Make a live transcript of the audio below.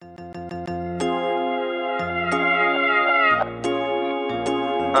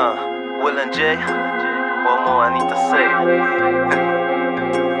Will and J, one more I need to say.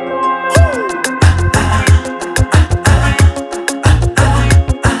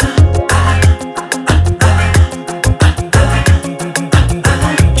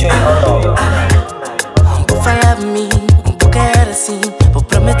 Vou falar de mim, vou querer assim. Vou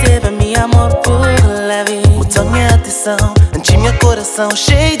prometer a mim amor por la vida. Mudou minha atenção, enchi meu coração,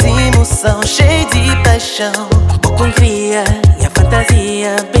 cheio de emoção, cheio de paixão. Vou confia, minha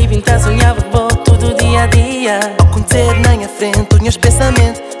fantasia. Baby, tá sonhava vou todo dia a dia. Ao acontecer na minha frente, os meus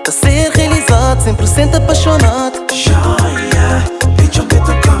pensamentos tá ser realizado, 100% apaixonado. Joia, bicho que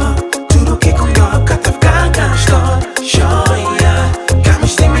tocou, tudo que congoca, tá ficando gastou. Joia,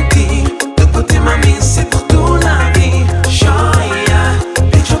 camis de mentir, tu pode mami se por tu la vie. Joia,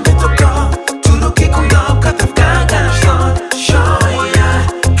 bicho que tocou, tudo que congoca, tá ficando gastou. Joia,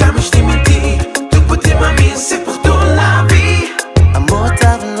 camis de mentir, tu pode mami se por tu la vie. Amor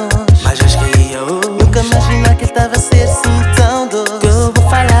tava longe, Mas acho que eu nunca imaginar que ele tava a ser assim tão doce. que eu vou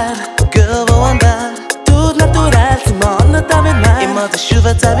falar, Que eu vou andar, tudo natural, se uma onda tá bem em mais. modo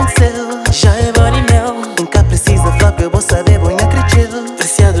chuva tá bem seu. Já é body meu, Nunca precisa falar que eu vou saber, bom, acredito.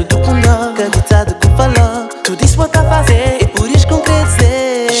 preciado do condão. Que ditado que falou, Tudo isso pode fazer. é por isso que eu quero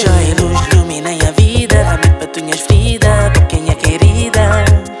dizer. Já é luz, ilumina a vida. Rame para tunhas feridas, para quem é querida.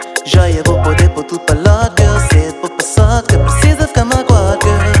 Joia, vou poder pôr tudo para logo, girl. Cedo vou passar, que precisa ficar magoado,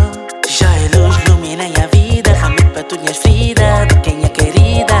 girl. Já é luz, ilumina a vida. Rame para tunhas feridas, para quem é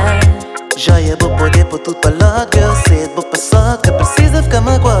querida. Joia, vou poder pôr tudo para logo, girl. Cedo vou passar, que precisa ficar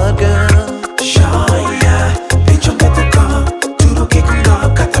magoado, girl. Joia, bicho que tocou, tudo que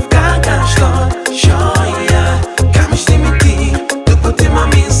congoca, tá ficando gastou. Joia, camis de mentir, tu pode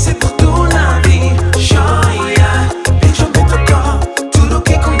mami se por tu la vie. Joia, bicho que tocou, tudo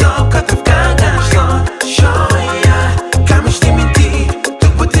que congoca, tá ficando gastou. Joia, camis de mentir,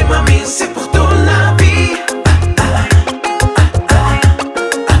 tu pode mami se por tu la vie.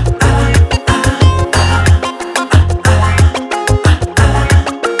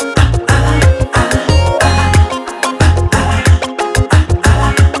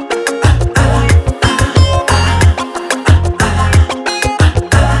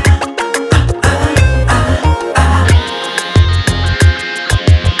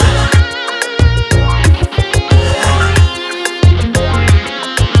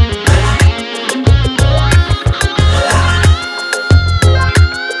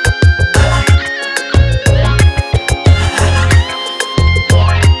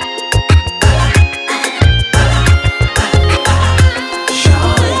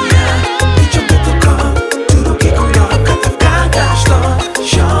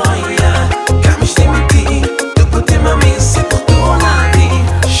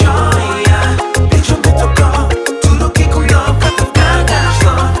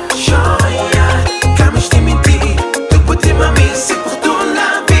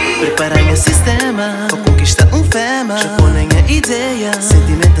 Preparem o sistema, vou conquistar fema. Já pôr na minha ideia,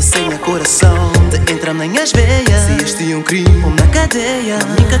 sentimento sem meu coração, te entra nas minhas veias. Se este é um crime, uma cadeia,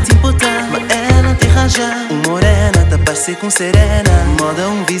 nunca te importar, mas ela não te arranja. Morena, tá parece com serena, moda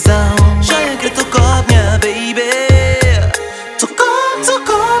visão. Joia que tocou minha baby. Tocou,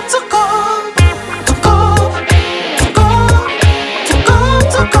 tocou, tocou. Tocou, tocou, tocou,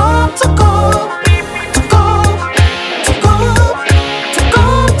 tocou, tocou.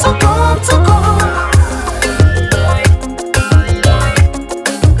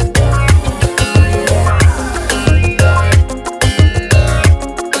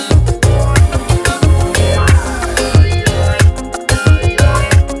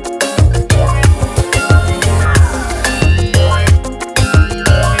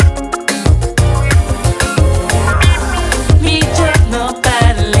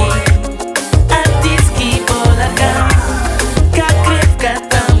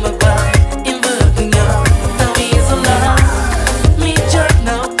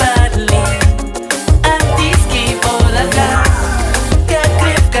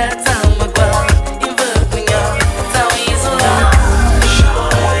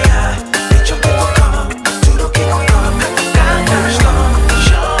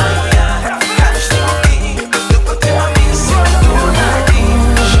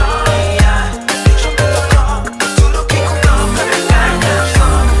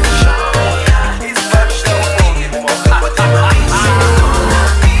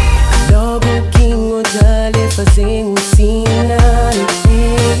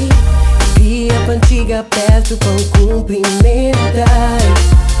 chega perto pra cumprimentar.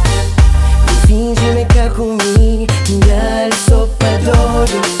 Finge-me que comigo, dar sopador.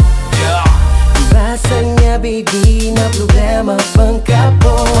 Passa minha baby, não problema, banca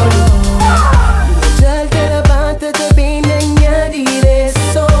por.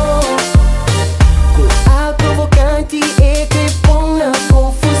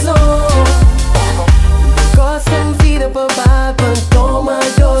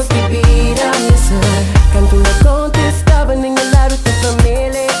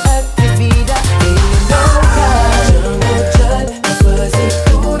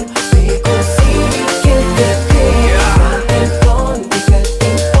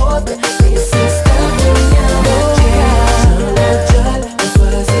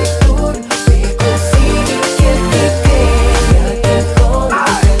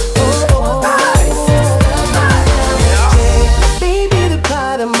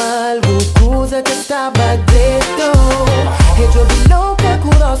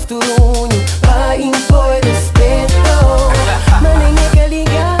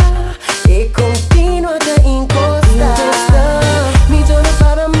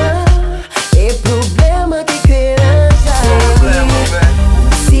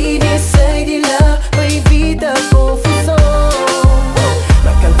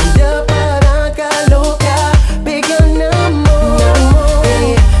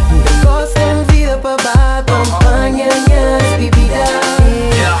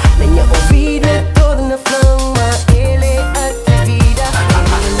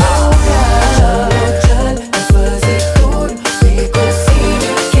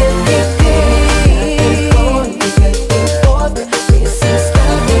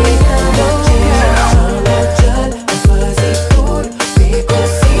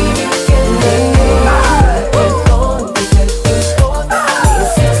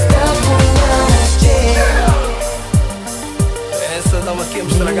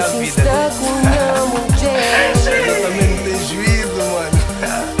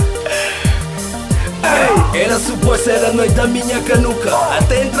 suposto ser a noite da minha canuca.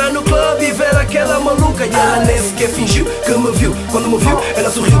 Até entrar no clube e ver aquela maluca. E ela nem sequer fingiu que me viu. Quando me viu, ela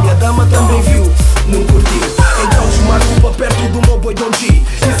sorriu e a dama também viu. Não curtiu, então desmarco para perto do meu boy Don G.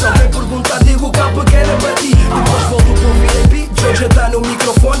 E se alguém perguntar, digo que a pequena bati. Depois volto pro VIP, já tá no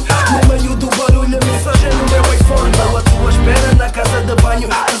microfone. No meio do barulho, a mensagem no meu iPhone. Estou à tua espera na casa de banho.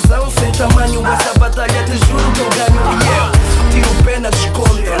 Tesão sem tamanho, essa batalha te juro que eu ganho. E eu tiro pena,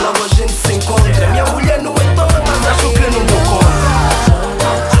 descontra, logo a gente se encontra. Minha mulher não é toda, mas acho que não dou conta.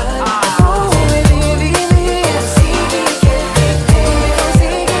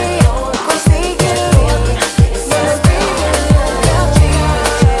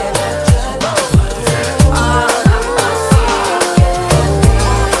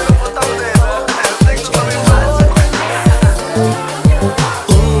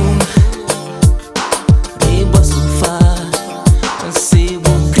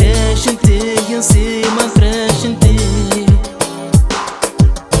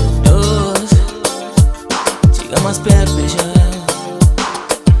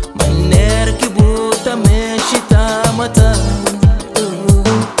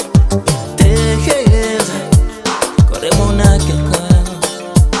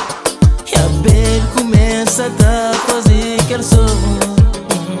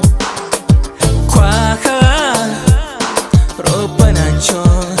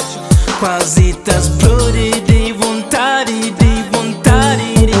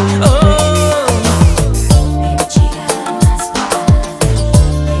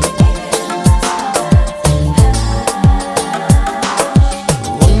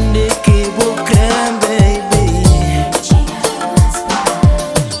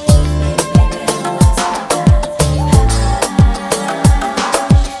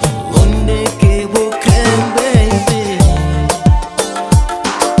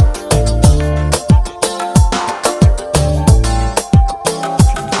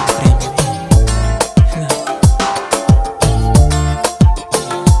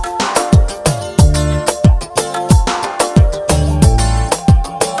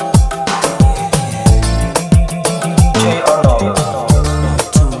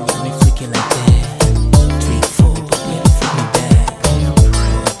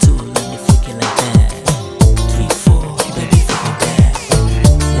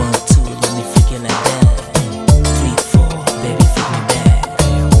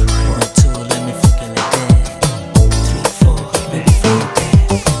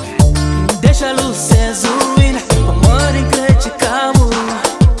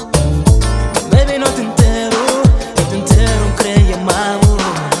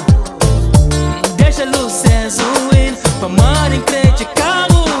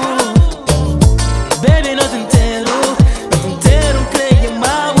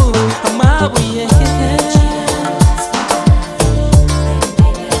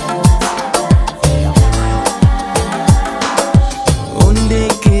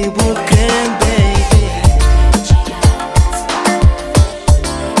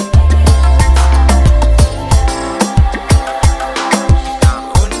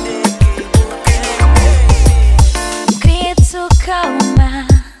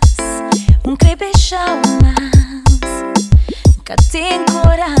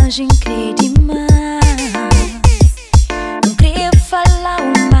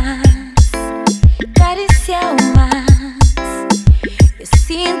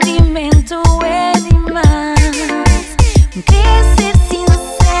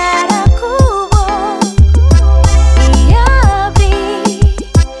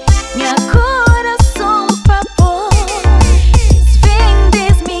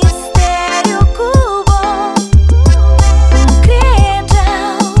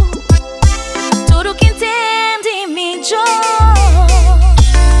 Tudo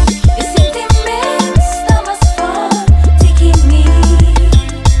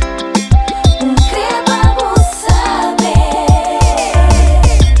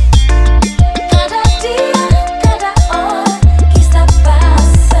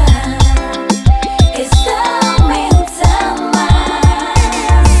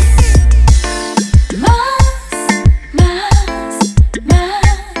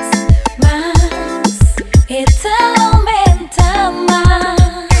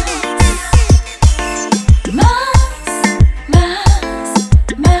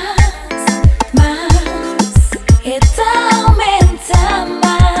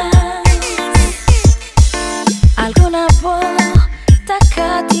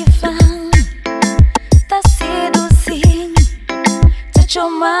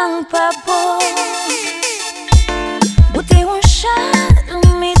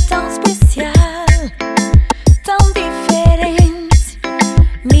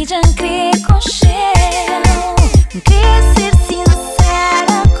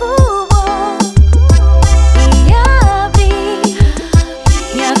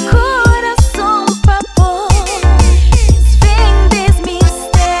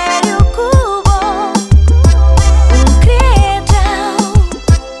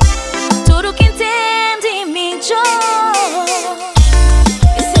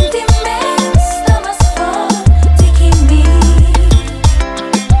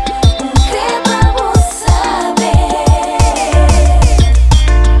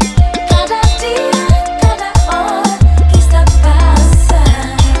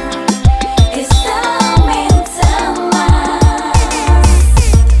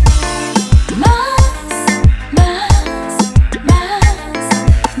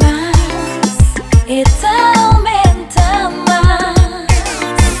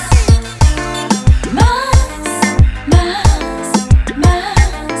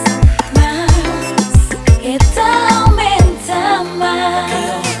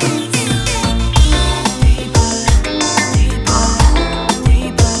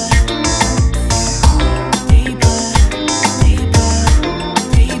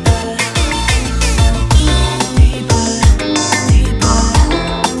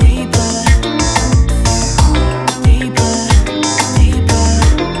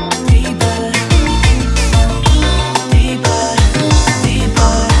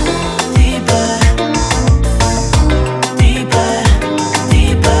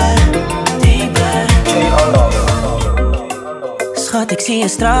zie je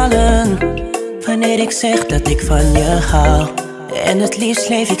stralen wanneer ik zeg dat ik van je hou. En het liefst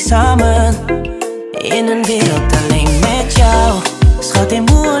leef ik samen in een wereld alleen met jou. Schat, in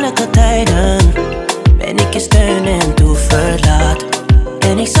moeilijke tijden ben ik je steun en toeverlaat.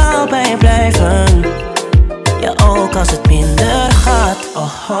 En ik zal bij je blijven, ja, ook als het minder gaat.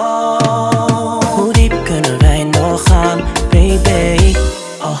 Oh, oh. Hoe diep kunnen wij nog gaan, baby?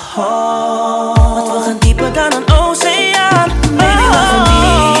 Oh, oh. Want we gaan dieper dan een oceaan. Baby, we gaan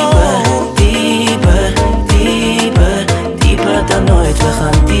dieper, dieper, dieper, dieper dan ooit. We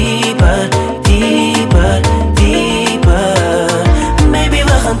gaan dieper, dieper, dieper. Baby,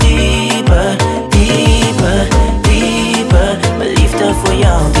 we gaan dieper, dieper, dieper. Mijn liefde voor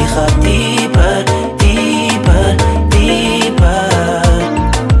jou, die gaat dieper, dieper, dieper.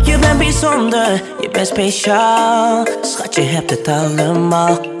 Je bent bijzonder, je bent speciaal. Schat, je hebt het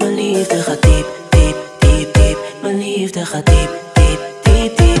allemaal. Mijn liefde gaat diep, diep, diep, diep. Mijn liefde gaat diep, diep,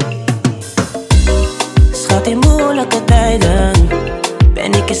 diep, diep. Schat, in moeilijke tijden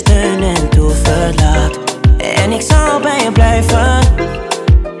ben ik je steun en toeverlaat. En ik zal bij je blijven,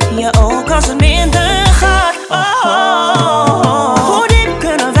 ja, ook als het minder gaat. Oh, oh, oh. Hoe diep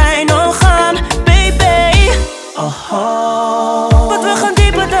kunnen wij nog gaan, baby? Oh, oh. Want we gaan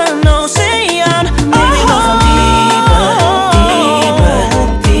dieper dan een oceaan. Baby, we gaan dieper, dieper,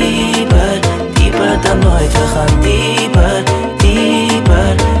 dieper, dieper dan ooit. We gaan dieper,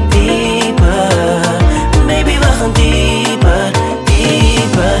 dieper, dieper. Baby, we gaan dieper,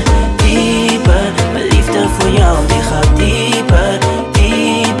 dieper, dieper. Mijn liefde voor jou, die gaat dieper,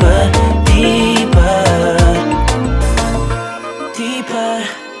 dieper, dieper. Dieper,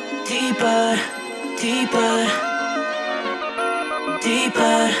 dieper, dieper.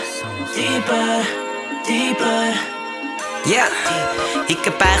 Dieper, dieper, dieper. Ja, ik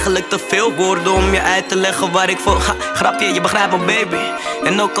heb eigenlijk te veel woorden om je uit te leggen waar ik voor ga. Grapje, je begrijpt me, baby.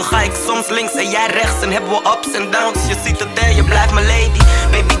 En ook al ga ik soms links en jij rechts en hebben we ups en downs. Je ziet het en je blijft mijn lady.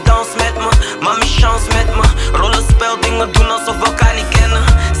 Baby, dans met me, mami, chance met me. Rollenspel, dingen doen alsof we elkaar niet kennen.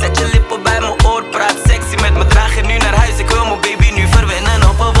 Zet je lippen bij mijn oor, praat sexy met me. Draag je nu naar huis, ik wil mijn baby nu verwennen.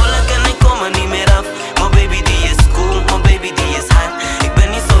 Op een wolk en ik kom er niet meer af. Mijn baby die is cool, mijn baby die is high. Ik ben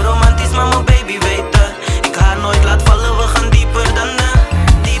niet zo romantisch, maar mijn baby weet het. Ik ga haar nooit laten vallen, we gaan dieper dan dat.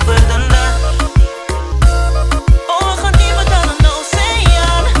 Dieper dan dat. Oh, we gaan dieper dan een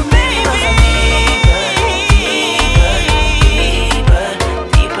oceaan. Baby, we gaan dieper, dieper,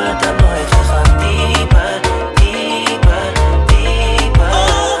 dieper dan ooit. We gaan dieper, dieper, dieper.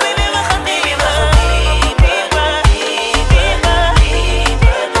 Oh, baby, we gaan dieper, dieper, dieper, dieper.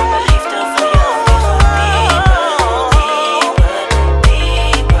 Mijn liefde voor jou, die gaat dieper, dieper,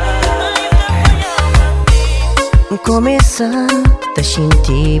 dieper. Começa a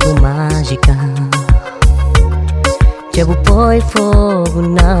sentir mágica. Já põe fogo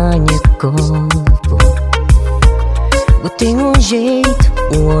na minha corpo. Tem jeito,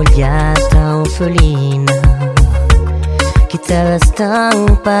 olhar tão felina que traz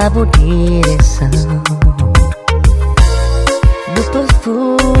tampa por direção. Do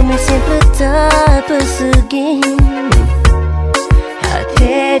perfume sempre tá perseguindo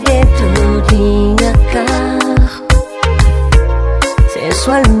até dentro de minha carro.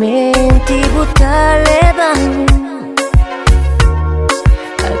 Sensualmente botar levando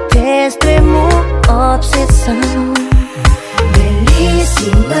até extremo obsessão.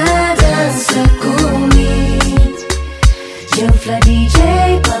 Belíssima dança comigo. Janfla DJ,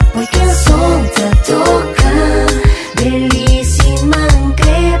 papo que a som tá tocando. Belíssima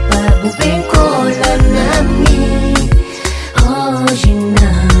crepa, bem cola na mim. Hoje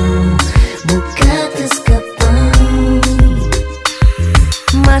não, bocata escapando.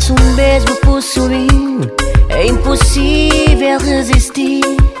 Mas beijo possuir é impossível resistir.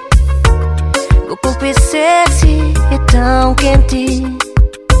 O corpo é sexy, é tão quente.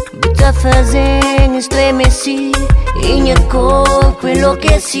 Tá fazendo estremecer e meu corpo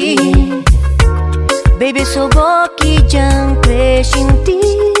enlouqueci. Baby, sou boca já cresce em ti.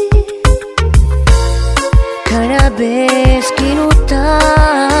 Cada vez que não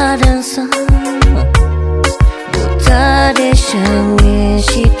tá dançando, tá deixando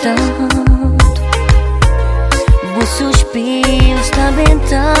excitado. Os suspiros também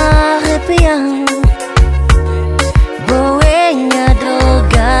tá arrepiando. Boenha,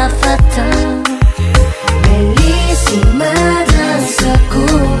 droga fatal. Belíssima dança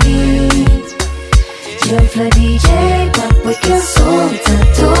comigo. Janfla DJ, papo que a som tá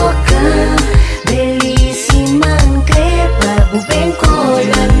tocando. Belíssima crepa, bem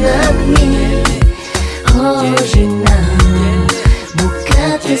cola na minha. Hoje não,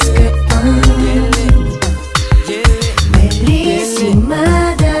 bocata escapando. Belíssima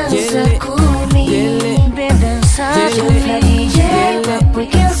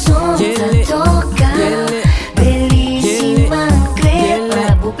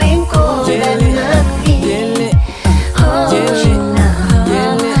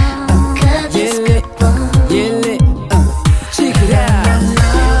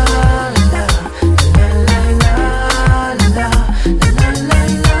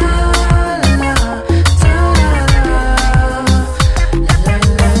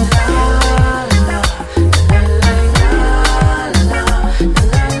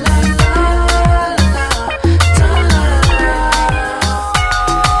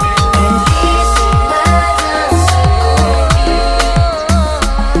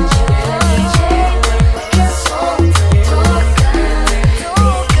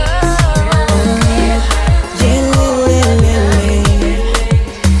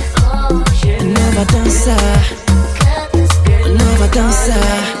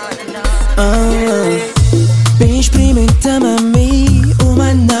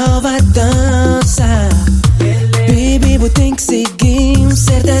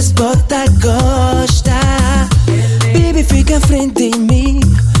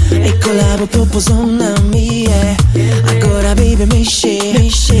collabo proprio zona mia. Agora baby mexe,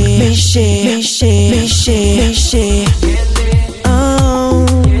 mexe, mexe, mexe, mexe, mexe. Oh,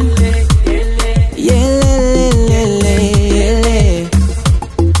 yeah,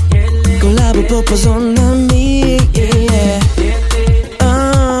 collabo proprio zona mia.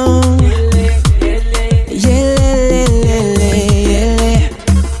 Oh, yeah,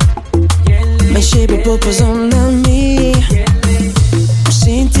 mexe proprio zona mia.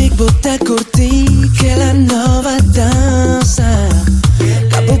 Senti que bota curtir aquela nova dança.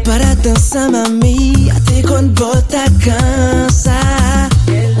 Acabou para dançar, mami, até quando bota cansa.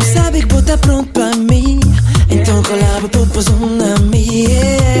 Não sabe que bota pronto pra mim, então colaba pro zona minha.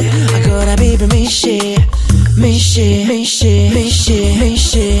 Agora baby mexe, mexe, mexe, mexe,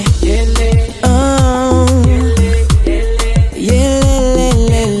 mexe. Oh, yeah,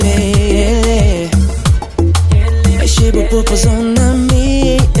 mexe pro zona minha.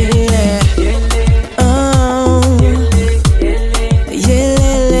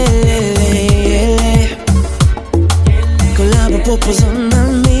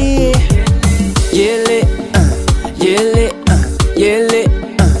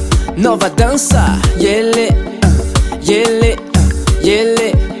 Nova dança, yele, yele,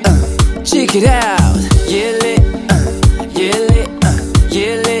 yele, check it out, yele, yele,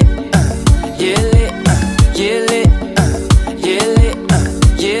 yele, yele, yele, yele,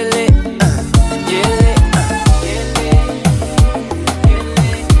 yele, yele.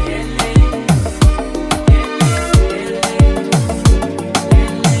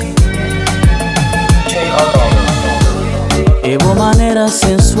 E boa maneira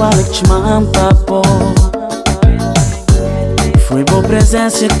sensual que te mampapou. Foi boa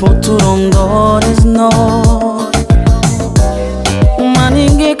presença que por tu rondores no. Mas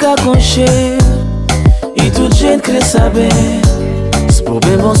ninguém cá com cheiro. E tudo gente quer saber. Se por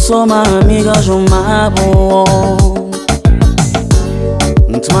bem você sou uma amiga, já uma boa.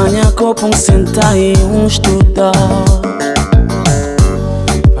 Muito manhã copo sentar e estudar.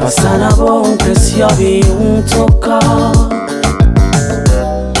 Passar na boa precioso e tocar.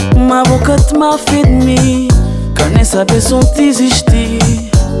 Uma boca te mal fez de mim, que nem saber se não te existir.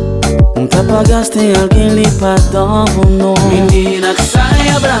 Não te apagaste em alguém ali para dar um nome. Menina que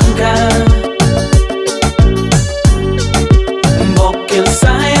saia branca, boca que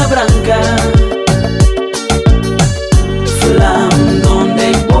saia branca. Flam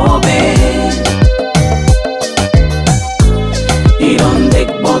donde bobe e donde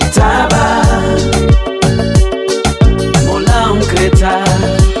botava. Mola creta.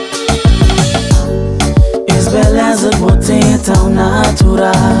 Beleza que botei tão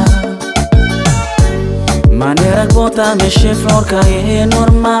natural. Maneira que bota mexer flor que é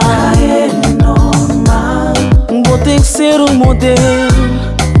normal. Botei que ser o modelo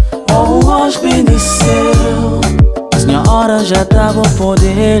ou o hóspede seu. Minha hora já tava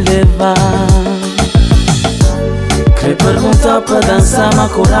poder levar. Queria perguntar para dançar,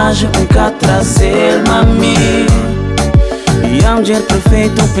 mas coragem nunca trazer, mami. E a mulher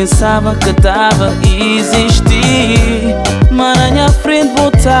perfeita eu pensava que tava a existir. Mas na minha frente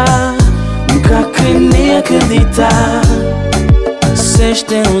botar, nunca queria nem acreditar. Se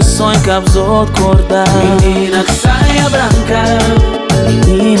este é um sonho que abusou de acordar. Menina que saia branca,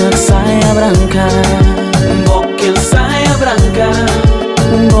 menina que saia branca. Boca que saia branca,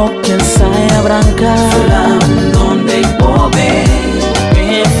 boca que saia branca. Flam donde bobe,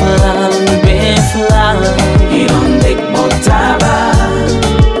 bem flam, bem flam. E onde que botava.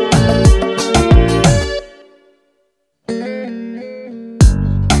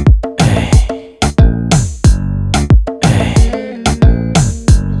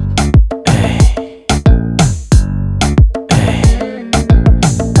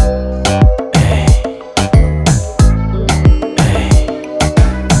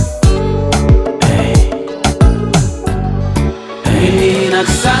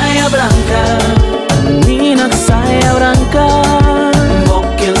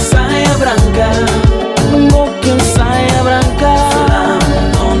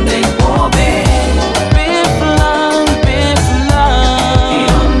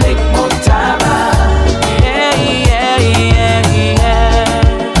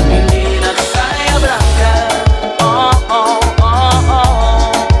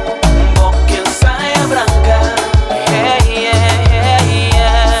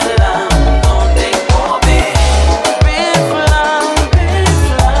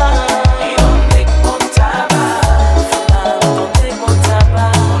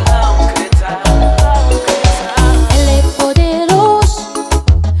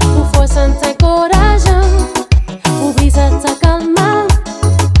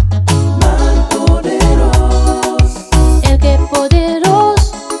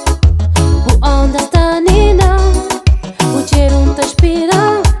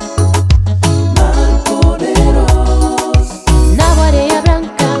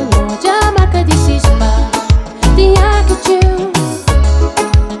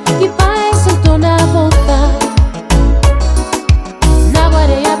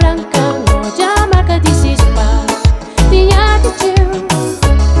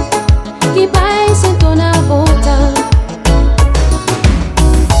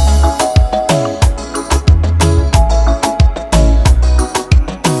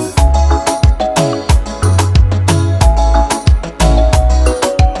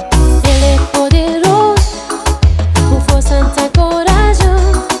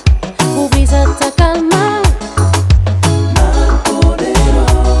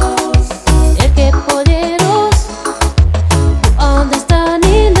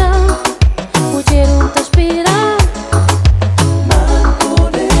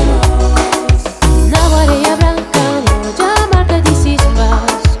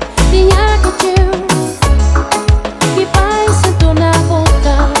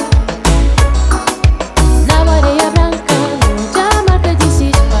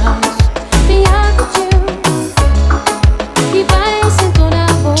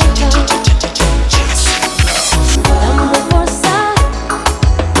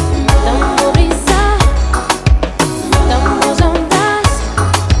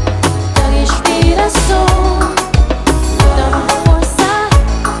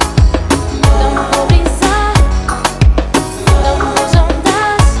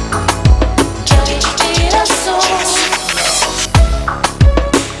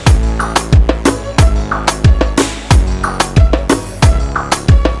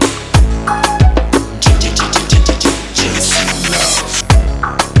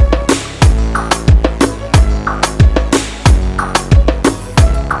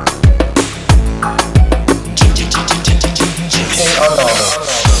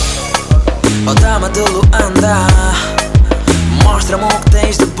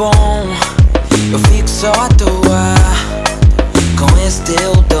 tens de bom? Eu fico só à toa com esse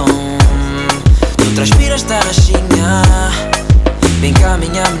teu dom. Tu transpiras tarraxinha, vem cá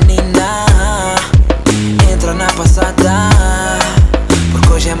minha menina, entra na passada,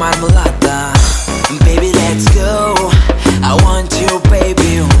 porque hoje é marmelada. Baby, let's go, I want you,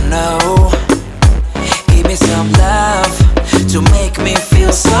 baby, you know. Give me some love to make me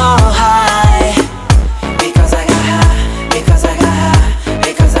feel so high. Because I got high, because I got high,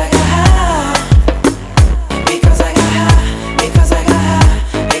 because I got high. Because I got high, because I got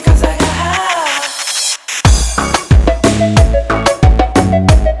high, because I got high.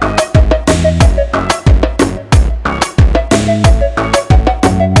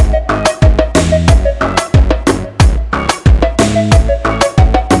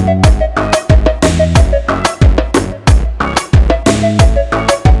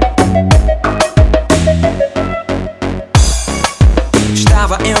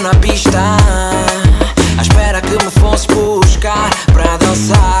 Estava eu na pista, à espera que me fosse buscar, para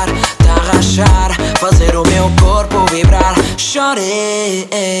dançar, tarrachar, fazer o meu corpo vibrar. Chorei,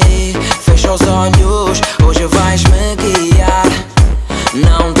 fecha os olhos, hoje vais me guiar.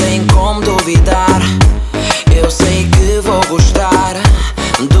 Não tem como duvidar.